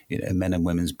 men and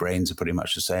women's brains are pretty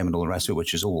much the same and all the rest of it,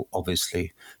 which is all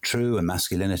obviously true. And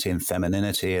masculinity and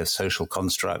femininity are social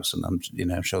constructs. And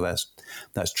I'm sure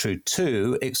that's true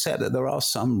too, except that there are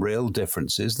some real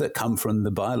differences that come from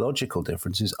the biological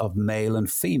differences of male and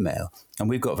female. And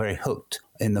we've got very hooked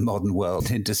in the modern world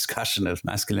in discussion of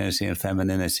masculinity and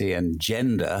femininity and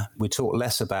gender. We talk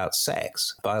less about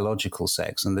sex, biological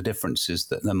sex, and the differences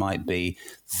that there might be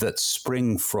that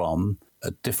spring from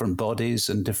different bodies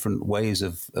and different ways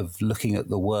of looking at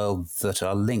the world that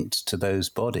are linked to those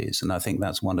bodies. And I think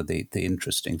that's one of the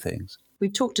interesting things.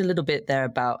 We've talked a little bit there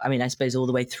about, I suppose all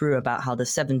the way through, about how the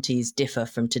 70s differ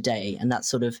from today. And that's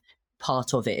sort of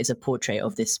part of it is a portrait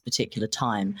of this particular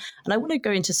time. And I want to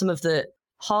go into some of the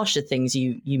harsher things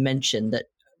you mentioned that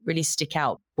really stick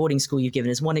out. Boarding school you've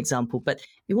given as one example, but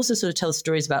you also sort of tell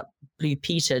stories about Blue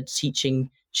Peter teaching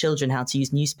children how to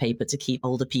use newspaper to keep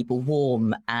older people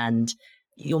warm, and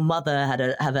your mother had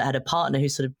a partner who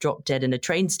sort of dropped dead in a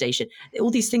train station.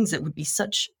 All these things that would be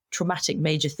such traumatic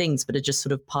major things, but are just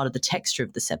sort of part of the texture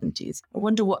of the 70s. I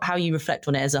wonder how you reflect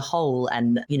on it as a whole,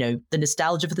 and the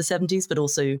nostalgia for the 70s, but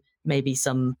also maybe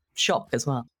some shock as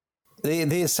well. The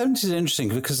 70s are interesting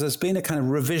because there's been a kind of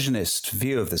revisionist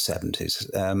view of the 70s.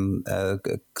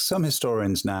 Some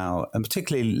historians now, and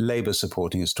particularly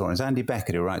Labour-supporting historians, Andy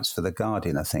Beckett, who writes for The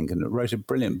Guardian, I think, and wrote a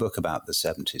brilliant book about the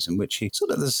 70s, in which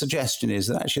the suggestion is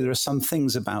that actually there are some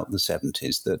things about the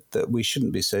 70s that we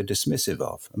shouldn't be so dismissive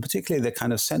of, and particularly the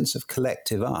kind of sense of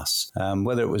collective us,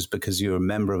 whether it was because you're a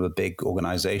member of a big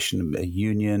organisation, a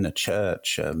union, a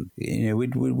church. We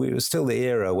were still the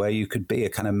era where you could be a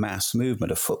kind of mass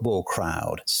movement, a football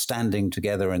crowd standing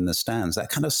together in the stands, that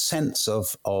kind of sense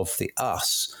of the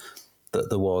us that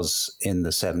there was in the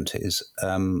 70s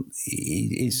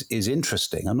is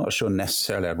interesting. I'm not sure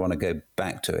necessarily I'd want to go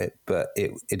back to it, but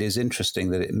it is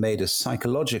interesting that it made us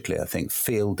psychologically, I think,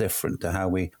 feel different to how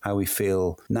we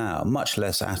feel now, much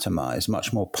less atomized,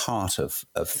 much more part of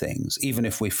things. Even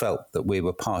if we felt that we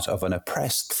were part of an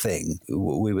oppressed thing,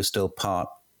 we were still part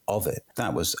of it.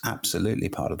 That was absolutely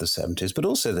part of the 70s, but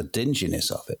also the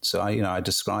dinginess of it. So I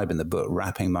describe in the book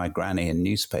wrapping my granny in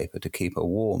newspaper to keep her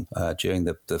warm during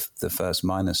the first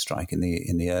miners' strike in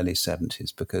the early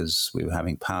 70s, because we were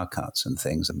having power cuts and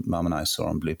things. And Mum and I saw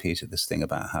on Blue Peter this thing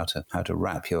about how to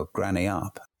wrap your granny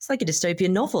up. It's like a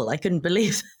dystopian novel. I couldn't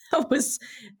believe that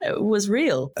was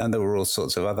real. And there were all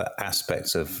sorts of other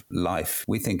aspects of life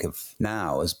we think of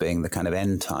now as being the kind of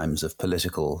end times of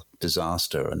political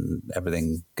disaster and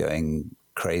everything going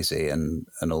crazy and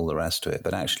all the rest of it.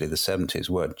 But actually the 70s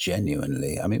were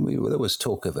genuinely, I mean, there was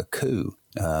talk of a coup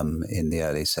in the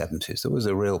early 70s. There was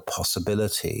a real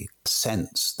possibility,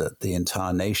 sense that the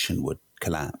entire nation would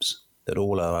collapse, that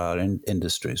all of our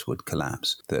industries would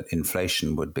collapse, that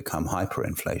inflation would become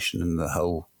hyperinflation and the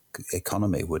whole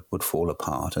economy would fall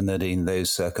apart, and that in those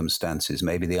circumstances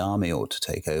maybe the army ought to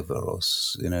take over,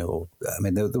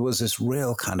 there was this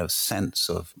real kind of sense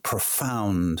of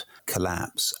profound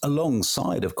collapse,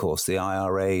 alongside, of course, the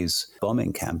IRA's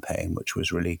bombing campaign, which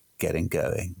was really getting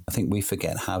going. I think we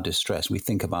forget how distressed. We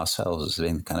think of ourselves as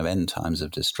being kind of end times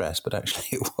of distress, but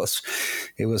actually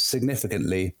it was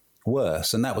significantly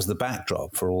worse, and that was the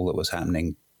backdrop for all that was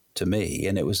happening to me,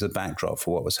 and it was the backdrop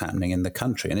for what was happening in the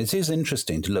country. And it is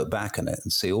interesting to look back on it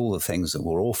and see all the things that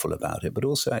were awful about it, but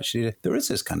also actually there is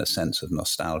this kind of sense of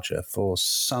nostalgia for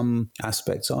some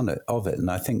aspects of it.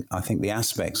 And I think the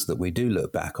aspects that we do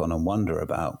look back on and wonder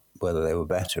about whether they were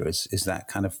better is that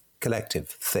kind of collective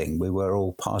thing. We were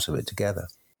all part of it together.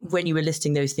 When you were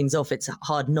listing those things off, it's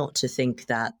hard not to think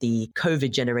that the COVID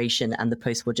generation and the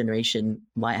post-war generation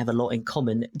might have a lot in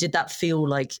common. Did that feel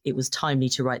like it was timely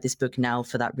to write this book now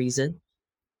for that reason?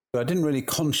 I didn't really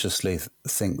consciously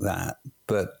think that,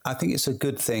 but I think it's a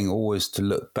good thing always to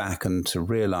look back and to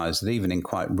realize that even in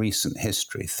quite recent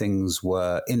history, things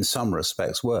were in some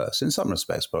respects worse, in some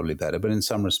respects probably better, but in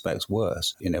some respects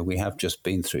worse. We have just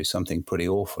been through something pretty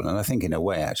awful. And I think in a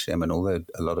way, actually, although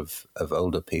a lot of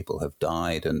older people have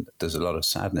died and there's a lot of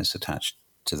sadness attached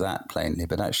to that plainly,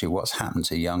 but actually what's happened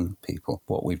to young people,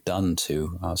 what we've done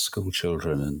to our school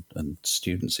children and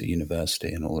students at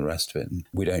university and all the rest of it, and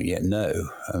we don't yet know.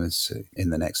 It's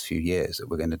in the next few years that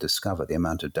we're going to discover the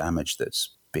amount of damage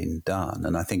that's been done.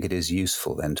 And I think it is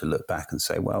useful then to look back and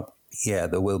say, well, yeah,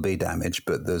 there will be damage,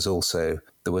 but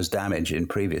there was damage in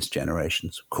previous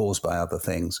generations caused by other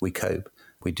things. We cope.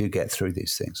 We do get through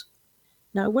these things.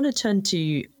 Now, I want to turn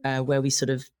to where we sort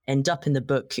of end up in the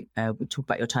book. We talk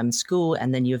about your time in school,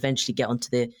 and then you eventually get onto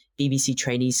the BBC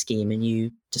trainee scheme, and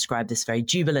you describe this very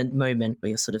jubilant moment where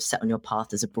you're sort of set on your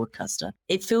path as a broadcaster.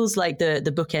 It feels like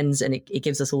the book ends, and it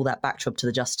gives us all that backdrop to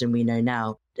the Justin we know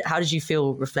now. How did you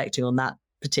feel reflecting on that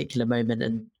particular moment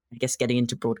and I guess getting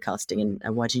into broadcasting,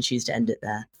 and why did you choose to end it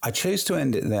there? I chose to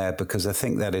end it there because I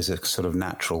think that is a sort of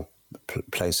natural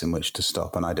place in which to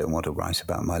stop, and I don't want to write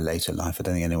about my later life. I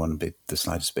don't think anyone would be the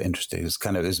slightest bit interested.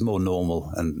 It's more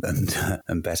normal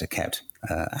and better kept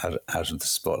out of the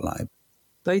spotlight.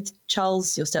 Both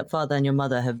Charles, your stepfather, and your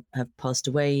mother have passed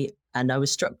away, and I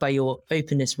was struck by your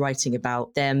openness writing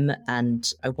about them, and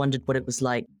I wondered what it was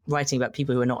like writing about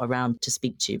people who are not around to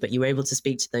speak to, but you were able to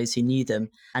speak to those who knew them,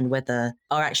 and whether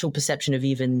our actual perception of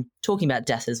even talking about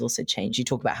death has also changed. You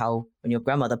talk about how when your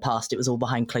grandmother passed, it was all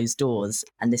behind closed doors,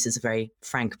 and this is a very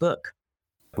frank book.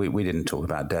 We didn't talk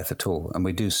about death at all, and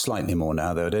we do slightly more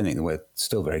now, though I don't think we're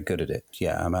still very good at it.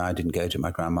 Yeah, I didn't go to my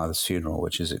grandmother's funeral,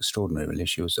 which is extraordinary, really.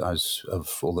 I was,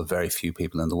 of all the very few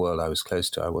people in the world I was close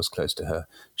to her.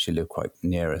 She lived quite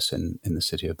near us in the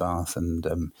city of Bath,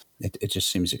 and it just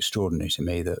seems extraordinary to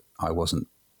me that I wasn't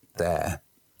there.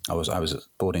 I was at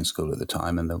boarding school at the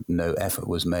time, and no effort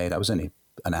was made. I was only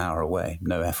an hour away.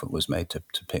 No effort was made to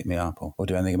pick me up or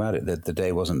do anything about it. The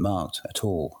day wasn't marked at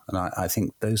all. And I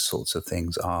think those sorts of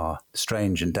things are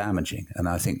strange and damaging. And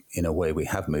I think in a way we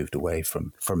have moved away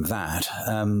from that.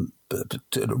 But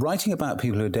writing about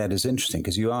people who are dead is interesting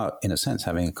because you are, in a sense,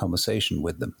 having a conversation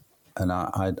with them. And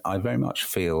I very much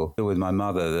feel with my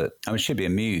mother that, she'd be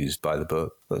amused by the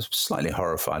book, but slightly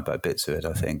horrified by bits of it,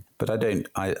 I think. But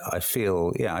I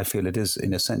feel it is,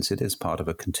 in a sense, it is part of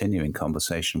a continuing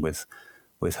conversation with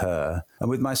her. And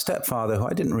with my stepfather, who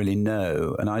I didn't really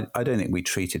know, and I don't think we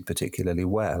treated particularly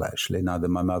well, actually, neither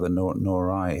my mother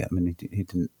nor I. He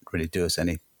didn't really do us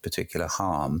any particular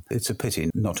harm. It's a pity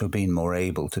not to have been more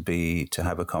able to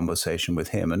have a conversation with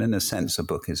him. And in a sense, a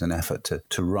book is an effort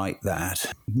to write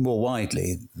that more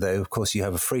widely, though, of course, you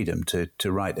have a freedom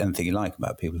to write anything you like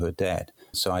about people who are dead.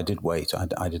 So I did wait.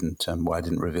 I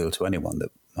didn't reveal to anyone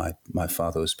that my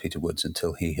father was Peter Woods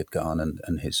until he had gone,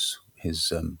 and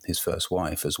his first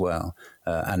wife as well,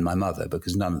 and my mother,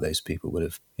 because none of those people would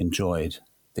have enjoyed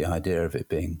the idea of it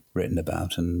being written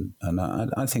about. And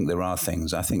I think there are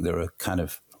things, I think there are kind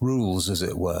of rules, as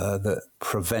it were, that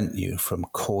prevent you from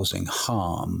causing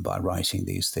harm by writing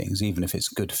these things, even if it's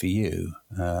good for you.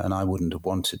 And I wouldn't have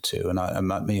wanted to. And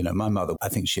my mother, I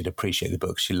think she'd appreciate the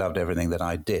book. She loved everything that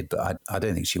I did, but I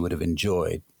don't think she would have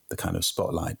enjoyed the kind of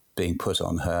spotlight being put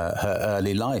on her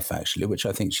early life, actually, which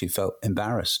I think she felt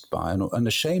embarrassed by and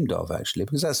ashamed of, actually,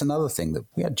 because that's another thing, that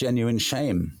we had genuine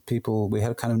shame. We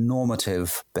had kind of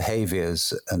normative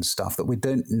behaviors and stuff that we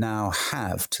don't now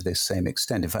have to this same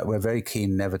extent. In fact, we're very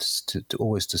keen never to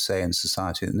always to say in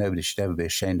society that nobody should ever be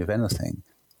ashamed of anything.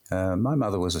 My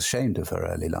mother was ashamed of her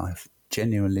early life,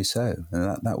 genuinely so.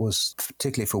 And that was,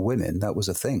 particularly for women, that was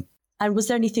a thing. And was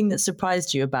there anything that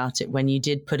surprised you about it when you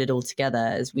did put it all together?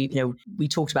 As we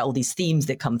talked about all these themes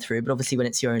that come through, but obviously when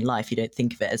it's your own life, you don't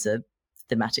think of it as a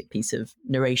thematic piece of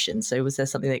narration. So was there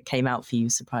something that came out for you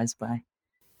surprised by?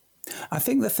 I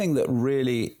think the thing that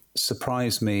really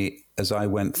surprised me as I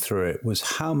went through it was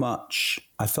how much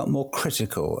I felt more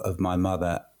critical of my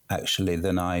mother actually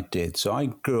than I did. So I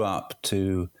grew up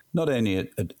to not only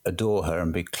adore her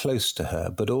and be close to her,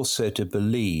 but also to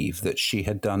believe that she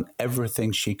had done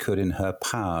everything she could in her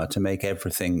power to make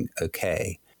everything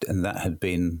okay. And that had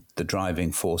been the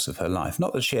driving force of her life.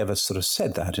 Not that she ever sort of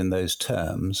said that in those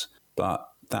terms, but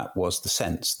that was the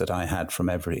sense that I had from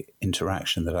every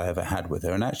interaction that I ever had with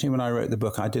her. And actually, when I wrote the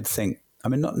book, I did think, I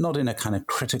mean, not in a kind of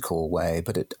critical way,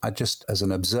 but I just, as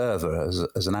an observer,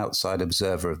 as an outside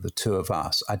observer of the two of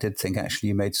us, I did think actually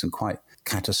you made some quite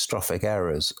catastrophic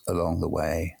errors along the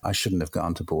way. I shouldn't have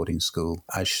gone to boarding school.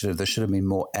 There should have been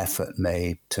more effort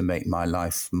made to make my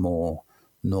life more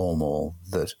normal,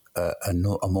 that a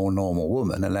more normal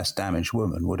woman, a less damaged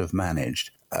woman would have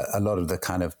managed. A lot of the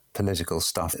kind of political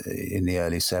stuff in the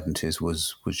early 70s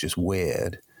was just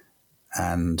weird,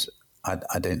 and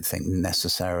I don't think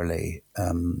necessarily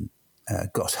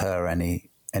got her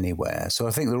anywhere. So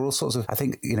I think there are all sorts of, I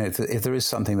think, if there is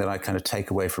something that I kind of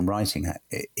take away from writing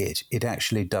it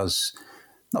actually does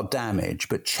not damage,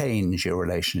 but change your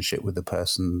relationship with the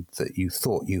person that you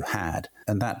thought you had.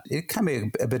 And that, it can be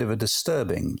a bit of a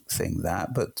disturbing thing,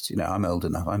 that, but, I'm old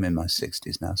enough, I'm in my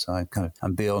 60s now, so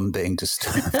I'm beyond being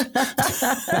disturbed.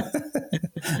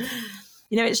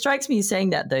 It strikes me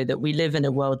saying that, though, that we live in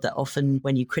a world that often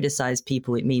when you criticize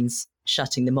people, it means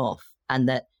shutting them off. And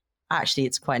that actually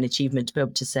it's quite an achievement to be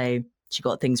able to say, she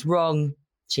got things wrong,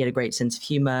 she had a great sense of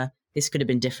humor, this could have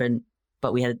been different,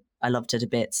 but I loved her to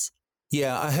bits.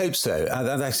 Yeah, I hope so.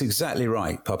 That's exactly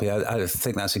right, Poppy. I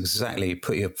think that's exactly,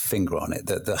 put your finger on it,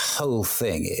 that the whole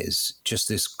thing is just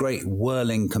this great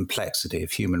whirling complexity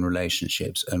of human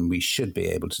relationships, and we should be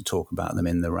able to talk about them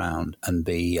in the round and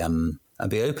be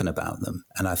open about them.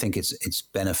 And I think it's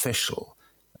beneficial,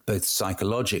 both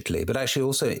psychologically, but actually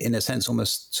also, in a sense,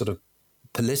 almost sort of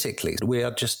politically. We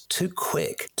are just too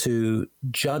quick to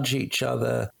judge each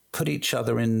other, put each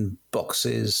other in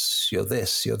boxes, you're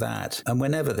this, you're that, and we're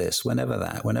never this, we're never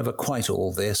that, we're never quite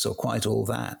all this or quite all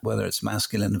that, whether it's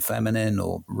masculine and feminine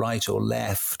or right or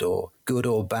left or good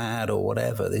or bad or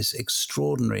whatever, this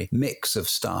extraordinary mix of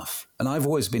stuff. And I've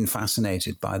always been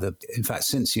fascinated by in fact,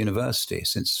 since university,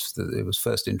 since it was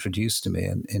first introduced to me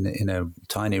in a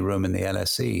tiny room in the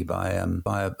LSE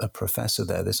by a professor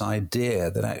there, this idea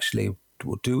that actually,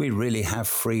 do we really have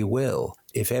free will?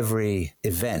 If every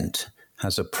event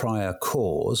has a prior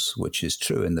cause, which is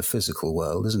true in the physical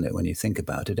world, isn't it? When you think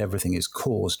about it, everything is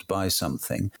caused by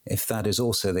something. If that is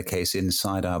also the case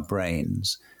inside our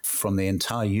brains, from the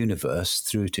entire universe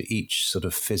through to each sort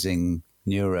of fizzing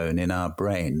neuron in our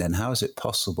brain, then how is it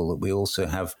possible that we also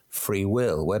have free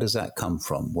will? Where does that come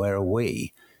from? Where are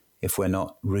we if we're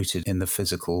not rooted in the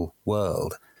physical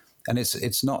world? And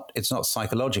it's not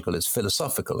psychological, it's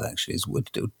philosophical, actually.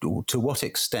 To what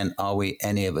extent are we,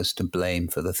 any of us, to blame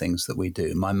for the things that we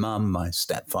do? My mum, my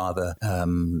stepfather,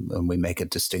 and we make a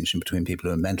distinction between people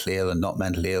who are mentally ill and not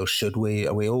mentally ill. Should we?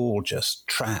 Are we all just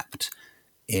trapped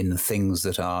in things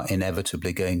that are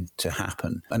inevitably going to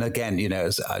happen? And again,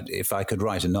 if I could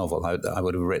write a novel, I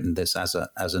would have written this as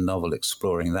a novel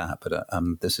exploring that. But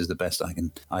this is the best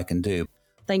I can do.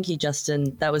 Thank you,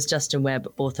 Justin. That was Justin Webb,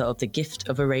 author of The Gift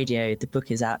of a Radio. The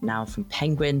book is out now from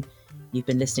Penguin. You've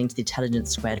been listening to the Intelligence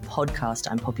Squared podcast.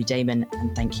 I'm Poppy Damon,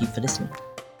 and thank you for listening.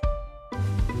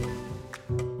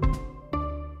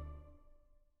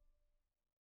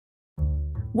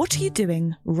 What are you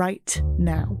doing right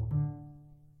now?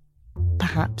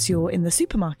 Perhaps you're in the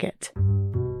supermarket.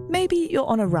 Maybe you're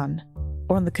on a run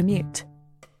or on the commute.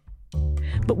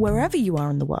 But wherever you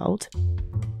are in the world,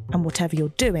 and whatever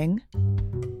you're doing,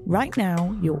 right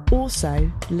now you're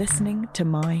also listening to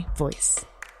my voice.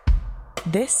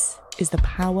 This is the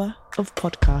power of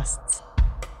podcasts.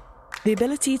 The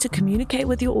ability to communicate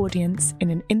with your audience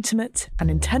in an intimate and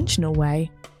intentional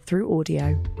way through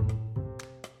audio.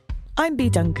 I'm Bea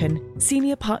Duncan,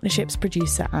 Senior Partnerships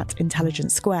Producer at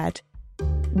Intelligence Squared.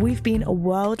 We've been a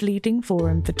world-leading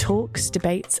forum for talks,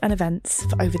 debates and events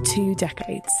for over 2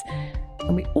 decades.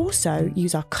 And we also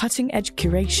use our cutting-edge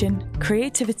curation,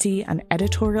 creativity and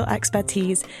editorial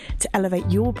expertise to elevate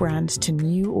your brand to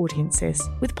new audiences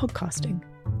with podcasting.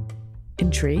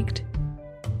 Intrigued?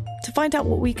 To find out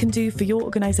what we can do for your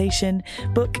organisation,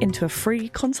 book into a free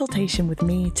consultation with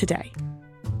me today.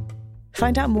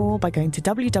 Find out more by going to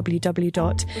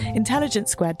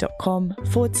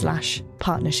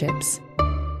www.intelligencesquared.com/partnerships.